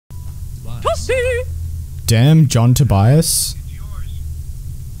Damn, John Tobias.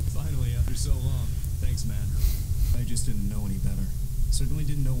 Finally, after so long. Thanks, man. I just didn't know any better. Certainly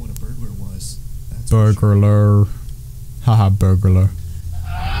didn't know what a burglar was. That's Burglar. Haha, burglar.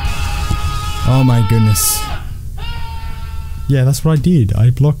 Oh my goodness. Yeah, that's what I did. I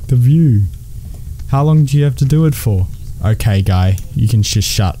blocked the view. How long do you have to do it for? Okay, guy. You can just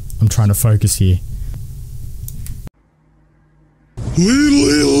shut. I'm trying to focus here.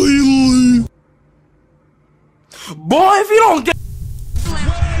 Boy, if you don't get.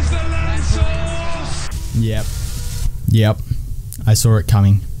 Yep. Yep. I saw it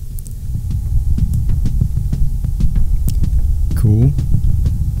coming. Cool.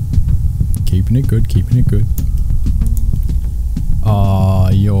 Keeping it good, keeping it good. Oh,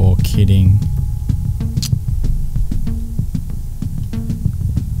 you're kidding.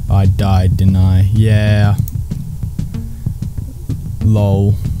 I died, didn't I? Yeah.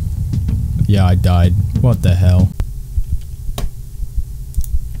 Lol. Yeah, I died. What the hell?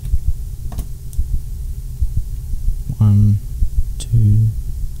 One, two,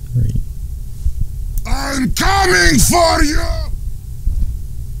 three. I'm coming for you!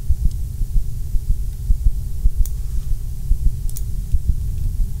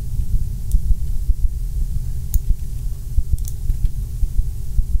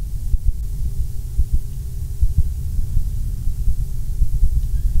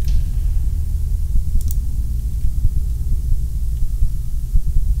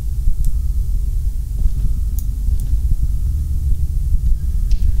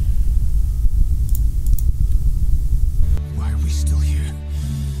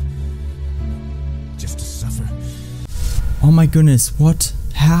 Oh my goodness, what?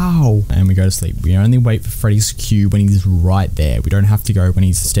 How? And we go to sleep. We only wait for Freddy's cue when he's right there. We don't have to go when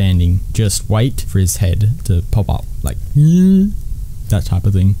he's standing. Just wait for his head to pop up. Like, that type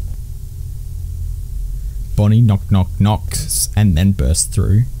of thing. Bonnie knock knock knocks and then bursts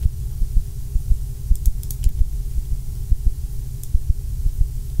through.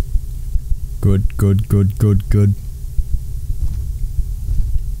 Good, good, good, good, good.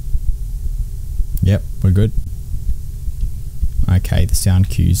 Yep, we're good. Okay, the sound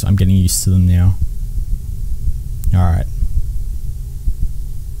cues. I'm getting used to them now. Alright.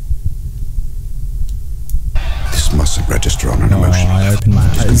 This mustn't register on an emotion. I opened my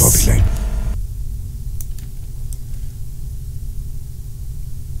eyes.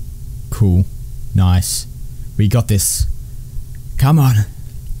 Cool. Nice. We got this. Come on.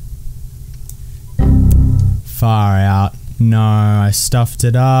 Far out. No, I stuffed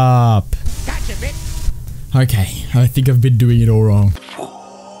it up. Gotcha, bitch. Okay, I think I've been doing it all wrong.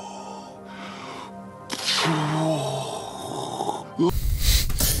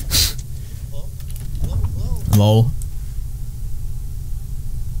 Lol.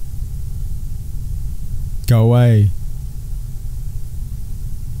 Go away.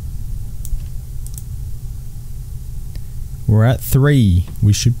 We're at 3.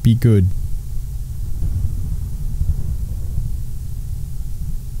 We should be good.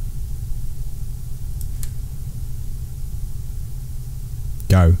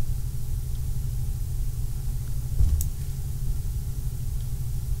 Go.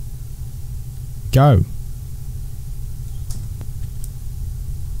 Go.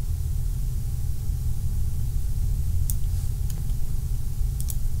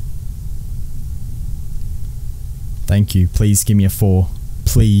 Thank you. Please give me a 4.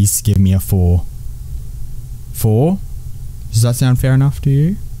 Please give me a 4. 4? Does that sound fair enough to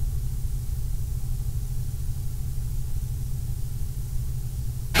you?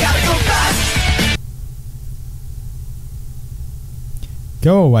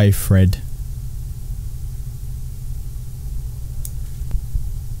 Go away, Fred.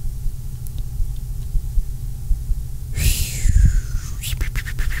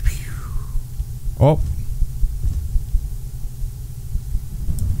 Oh.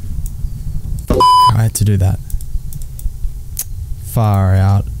 I had to do that. Far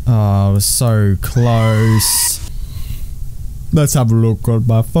out. Oh, I was so close. Let's have a look on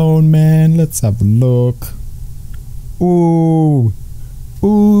my phone, man. Let's have a look. Ooh.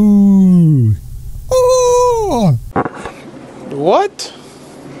 Ooh. Ooh. What?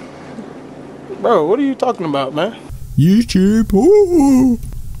 Bro, what are you talking about, man? YouTube. Ooh.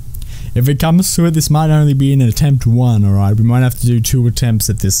 If it comes to it, this might only be an attempt 1, alright? We might have to do 2 attempts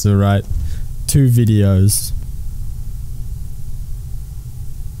at this, alright? 2 videos.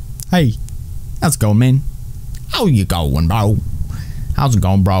 Hey, how's it going, man? How you going, bro? How's it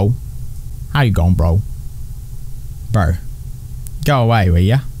going, bro? How you going, bro? Bro, go away, will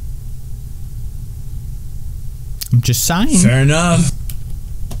ya? I'm just saying. Fair enough.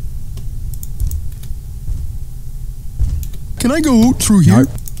 Can I go through here? Nope.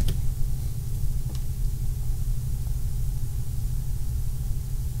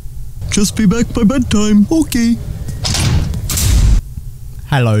 Just be back by bedtime. Okay.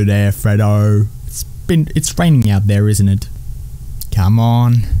 Hello there, Fredo. It's raining out there, isn't it? Come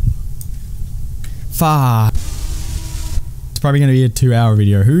on. Far. It's probably going to be a 2-hour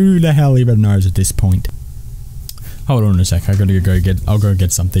video. Who the hell even knows at this point? Hold on a sec. I'll go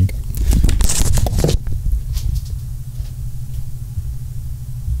get something.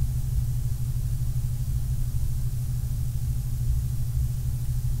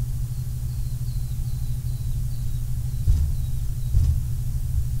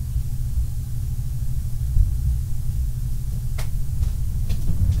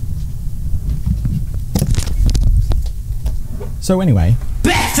 So anyway.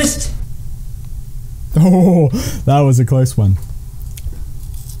 Breakfast! Oh, that was a close one.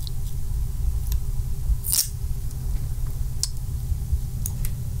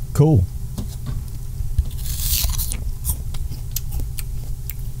 Cool.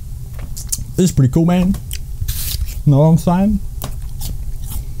 This is pretty cool, man. Know what I'm saying?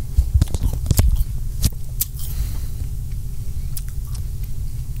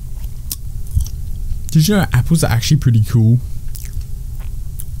 Did you know apples are actually pretty cool?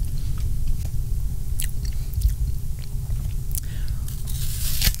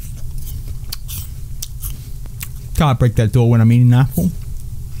 Can't break that door when I'm eating an apple.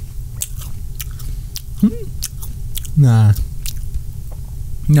 Nah.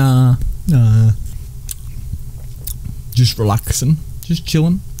 Just relaxing. Just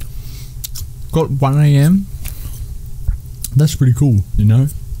chilling. Got 1 AM. That's pretty cool, you know?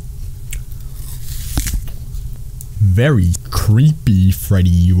 Very creepy,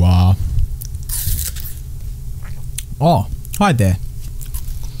 Freddy, you are. Oh, hi there.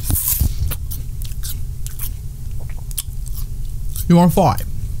 You want to fight?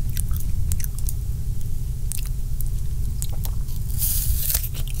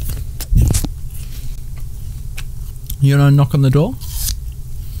 You gonna knock on the door?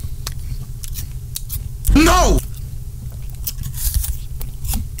 No!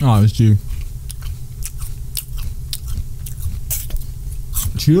 Oh, it was you.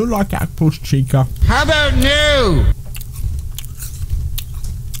 Do you like apples, Chica? How about new?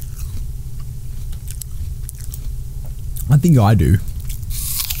 I think I do.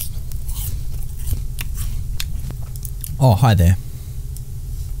 Oh, hi there.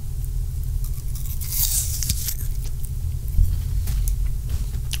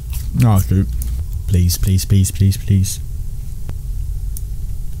 Oh, shoot. Please, please, please, please, please.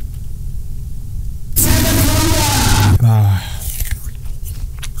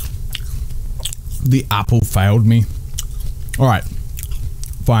 The apple failed me. Alright.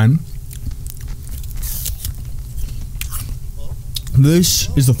 Fine. This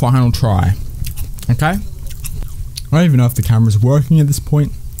is the final try. Okay? I don't even know if the camera's working at this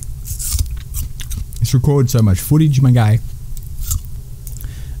point. It's recorded so much footage, my guy.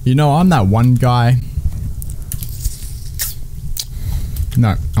 You know, I'm that one guy. No,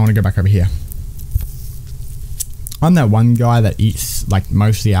 I want to go back over here. I'm that one guy that eats like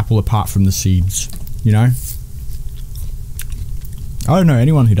most of the apple apart from the seeds, you know? I don't know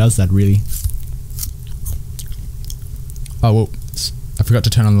anyone who does that really. Oh, well, I forgot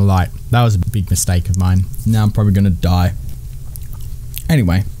to turn on the light. That was a big mistake of mine. Now I'm probably gonna die.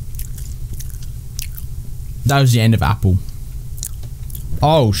 Anyway. That was the end of apple.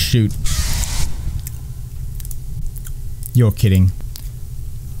 Oh, shoot. You're kidding.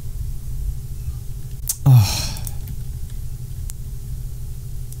 Oh.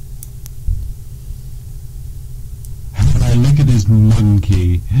 Look at this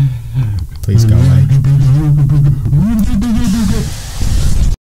monkey. Please go away.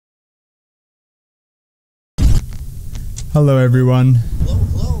 Hello everyone.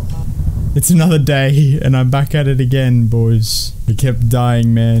 It's another day and I'm back at it again, boys. I kept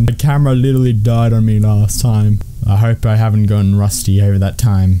dying, man. The camera literally died on me last time. I hope I haven't gone rusty over that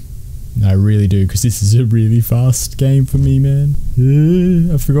time. I really do, because this is a really fast game for me, man.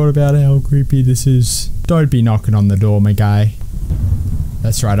 I forgot about how creepy this is. Don't be knocking on the door, my guy.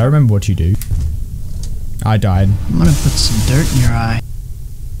 That's right, I remember what you do. I died. I'm gonna put some dirt in your eye.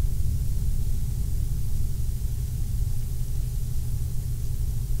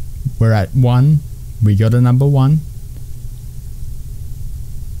 We're at 1. We got a number 1.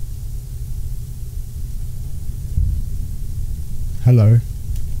 Hello.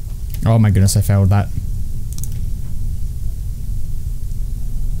 Oh my goodness, I failed that.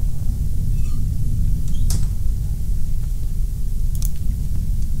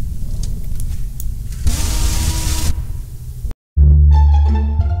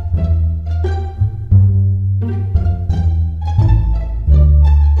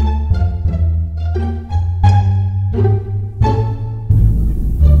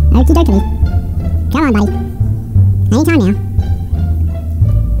 Okie dokie. Come on, buddy. Anytime now.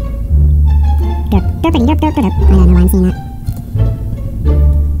 Derp, derpity, derp, derp, derp. I don't know why I'm seeing that.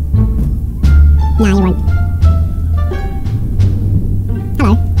 Nah, you won't.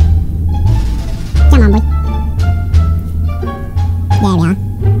 Hello. Come on, boy. There we are.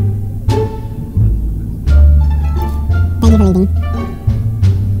 Thank you for leaving.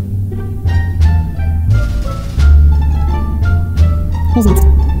 Who's next?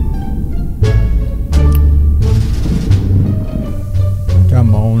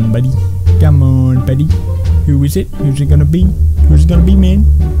 Come on, buddy. Come on, buddy. Who is it? Who's it gonna be? Who's it gonna be, man?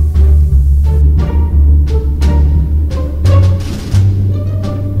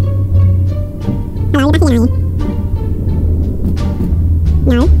 Hello, you back again, are you?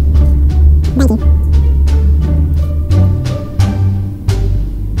 No? Thank you.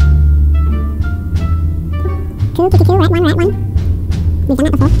 Cool, cool, cool, right one, right one. We've done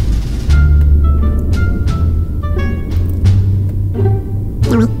that before.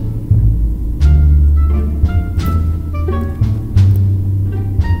 Go away.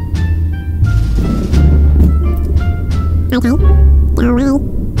 Okay, go away.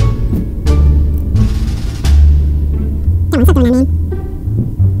 Come on, stop doing that, man.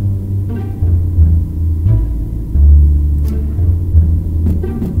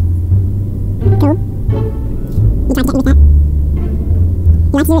 Cool. You tried to get me with that.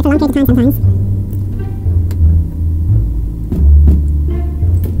 You like to do it for long periods of time sometimes.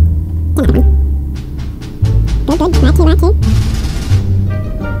 Come on. Good, good. Right two, right two.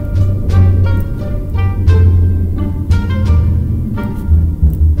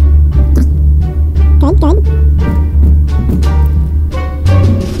 Good, good. Go away. Please. Go away.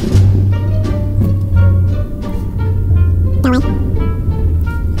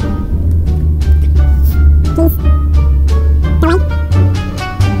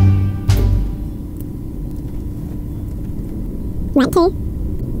 Right two.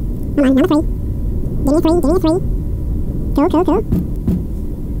 Come on, number three. Give me a three, give me a three. Cool, cool, cool.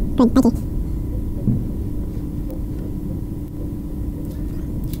 Good, thank you. Fuck you.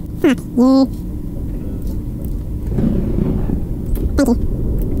 Thank you.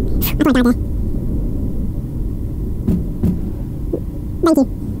 I thought I died there. Thank you.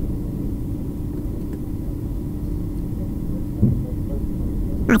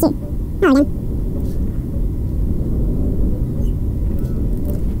 Oh, shit. Oh, then.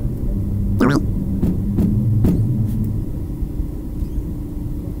 Go away.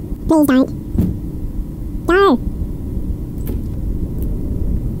 Please don't. Go!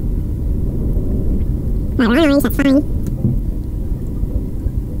 Right, we're on orange, that's fine.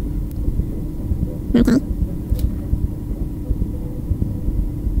 Okay.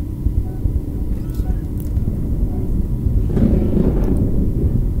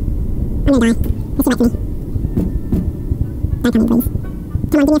 I'm gonna die. Let's get back to me. Don't come in, please.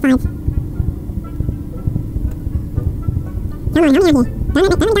 Come on, give me a 5. Come on, help me out here. Don't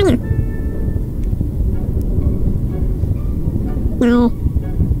let me die now. No.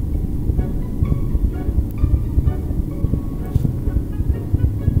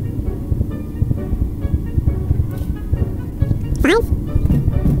 Five?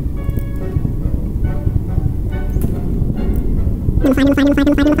 Number 5, number 5,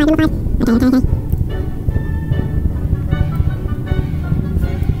 number 5, number 5, number 5, number 5. Okay, okay, okay.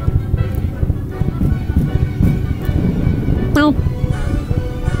 Go.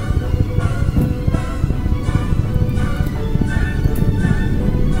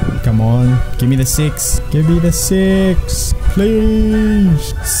 Come on. Give me the 6. Give me the 6.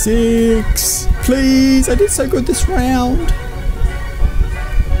 Please. 6. Please. I did so good this round.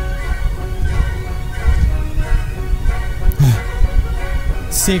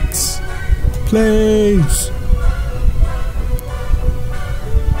 Six, please.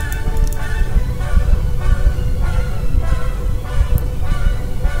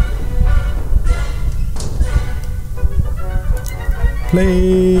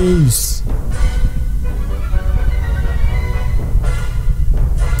 Please.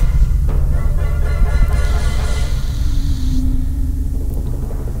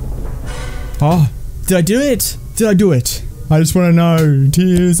 Oh, did I do it? Did I do it? I just want to know.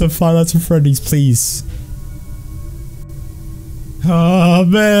 Tears of Five Nights at Freddy's, please. Oh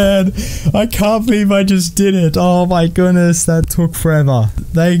man, I can't believe I just did it. Oh my goodness, that took forever.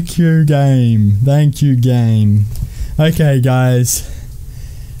 Thank you, game. Thank you, game. Okay, guys.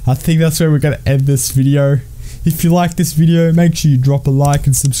 I think that's where we're going to end this video. If you like this video, make sure you drop a like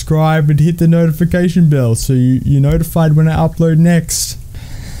and subscribe and hit the notification bell so you're notified when I upload next.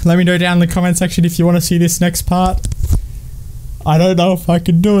 Let me know down in the comment section if you want to see this next part. I don't know if I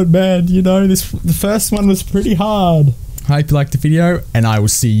can do it, man. You know, the first one was pretty hard. I hope you liked the video, and I will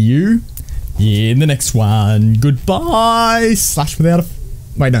see you in the next one. Goodbye. Slash without a...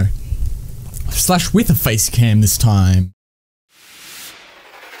 Wait, no. Slash with a face cam this time.